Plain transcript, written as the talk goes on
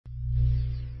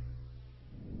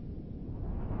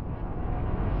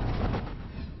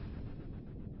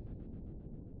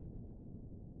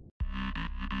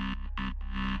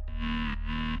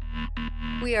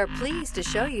We are pleased to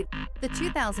show you the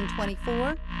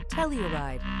 2024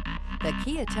 Telluride. The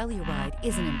Kia Telluride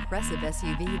is an impressive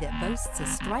SUV that boasts a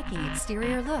striking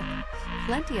exterior look,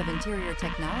 plenty of interior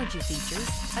technology features,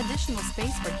 additional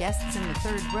space for guests in the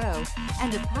third row,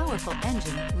 and a powerful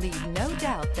engine leave no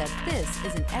doubt that this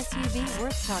is an SUV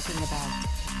worth talking about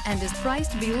and is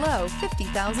priced below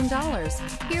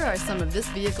 $50,000. Here are some of this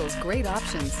vehicle's great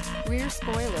options: rear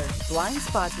spoiler, blind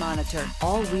spot monitor,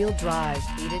 all-wheel drive,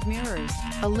 heated mirrors,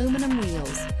 aluminum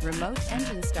wheels, remote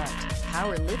engine start,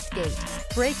 power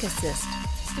liftgate, brake assist,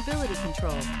 stability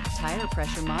control, tire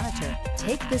pressure monitor.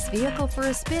 Take this vehicle for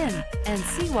a spin and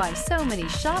see why so many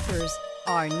shoppers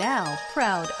are now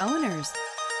proud owners.